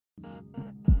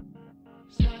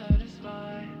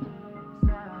Satisfied,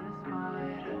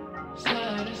 satisfied,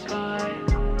 satisfied,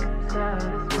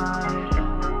 satisfied.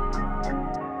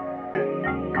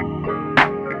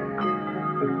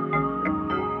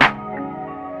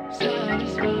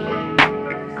 Satisfied,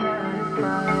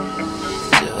 satisfied.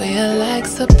 Do you like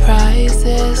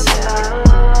surprises?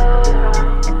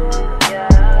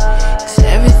 'Cause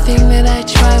everything that I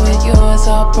try with you is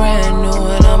all brand new,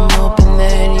 and I'm hoping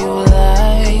that you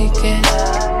like it.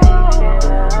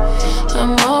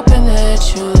 I'm hoping that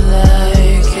you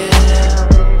like it.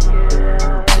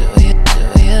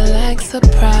 Do you like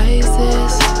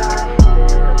surprises?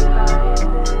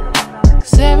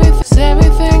 'Cause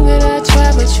everything that I try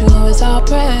with you is all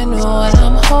brand new, and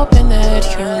I'm hoping that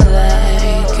you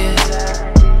like it.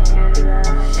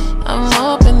 I'm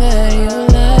hoping that you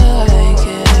like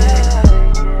it.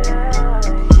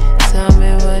 Tell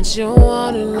me what you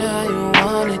want and how you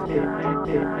want it.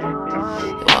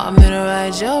 You want me to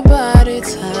ride your body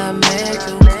till I make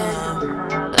you come.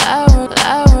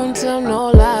 I won't tell no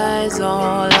lies,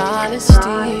 all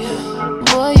honesty.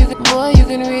 Boy, you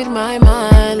can read my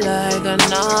mind like a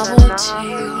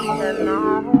novelty.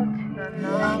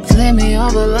 Flip me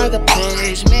over like a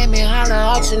page, made me holler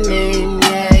out your name,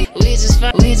 yeah.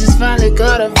 We just finally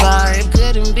got a vibe,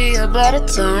 couldn't be a better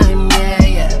time, yeah,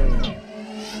 yeah.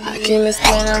 I can't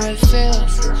explain how it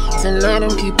feels. Tonight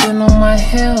I'm keeping on my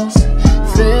heels.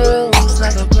 Feels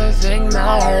like a perfect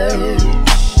match.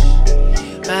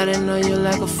 Riding on you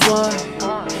like a floor,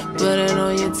 putting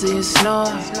on you till you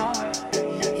snore.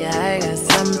 Yeah, I got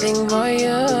something for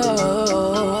you.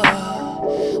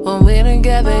 When we're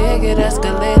together, it get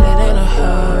escalated in a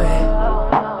hurry.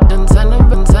 Don't tell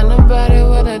nobody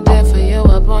what I did for you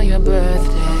up on your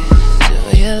birthday.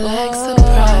 Do you like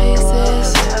surprises?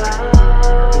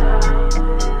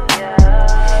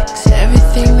 'Cause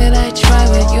everything that I try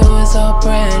with you is all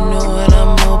brand new, and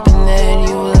I'm hoping that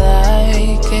you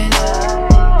like it.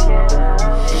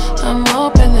 I'm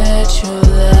hoping that you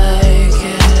like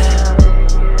it.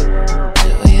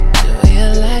 Do you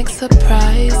like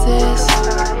surprises?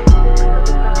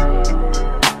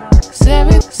 'Cause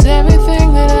everything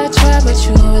that I try with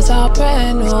you is all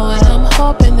brand new, and I'm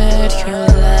hoping that you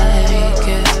like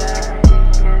it.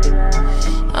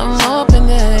 I'm hoping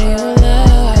that you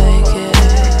like it.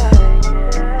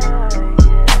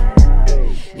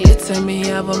 You turn me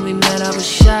up when we met, I was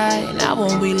shy. Now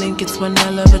when we link, it's one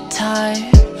hell of a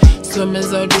time. Swimming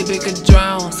so deep it could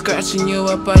drown. Scratching you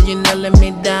up while you're nailing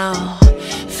me down.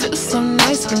 Feels so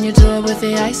nice when you do it with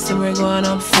the ice, and we're going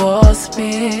on full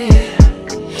speed.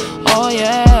 Oh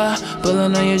yeah,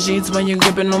 pulling on your jeans when you're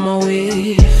gripping on my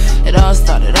weave. It all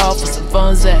started off with some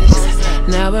phone sex.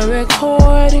 Now we're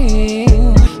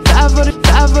recording.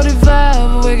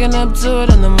 5:45, waking up to it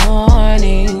in the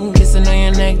morning. Kissing on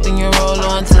your neck, then you roll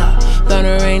on top.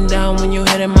 Gonna rain down when you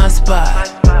hitting my spot.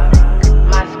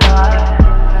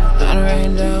 Gonna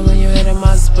rain down when you hitting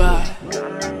my spot.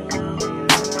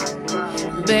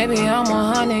 Baby, I'm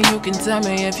a honey, you can tell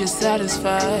me if you're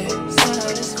satisfied.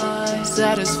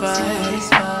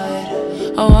 Satisfied.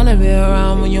 I wanna be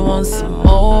around when you want some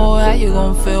more. How you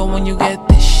gon' feel when you get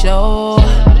this show?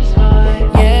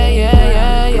 Yeah, yeah,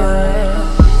 yeah,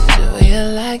 yeah. Do you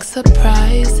like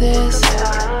surprises?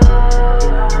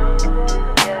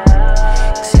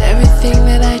 'Cause everything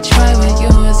that I try with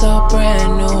you is all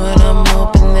brand new, and I'm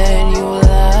hoping that you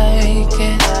like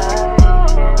it.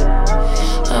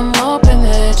 I'm hoping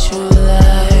that you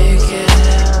like it.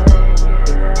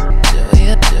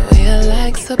 Do you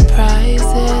like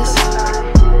surprises?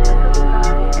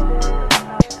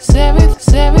 'Cause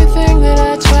everything that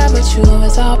I try with you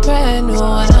is all brand new,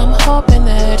 and I'm hoping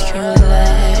that you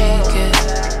like it.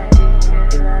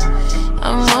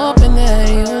 I'm hoping that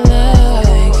you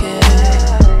like it.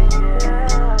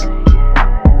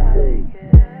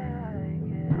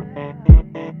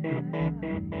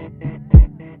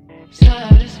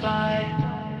 Satisfied,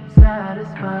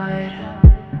 satisfied.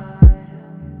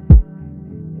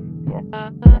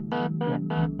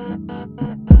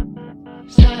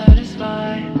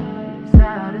 Satisfied,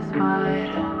 satisfied.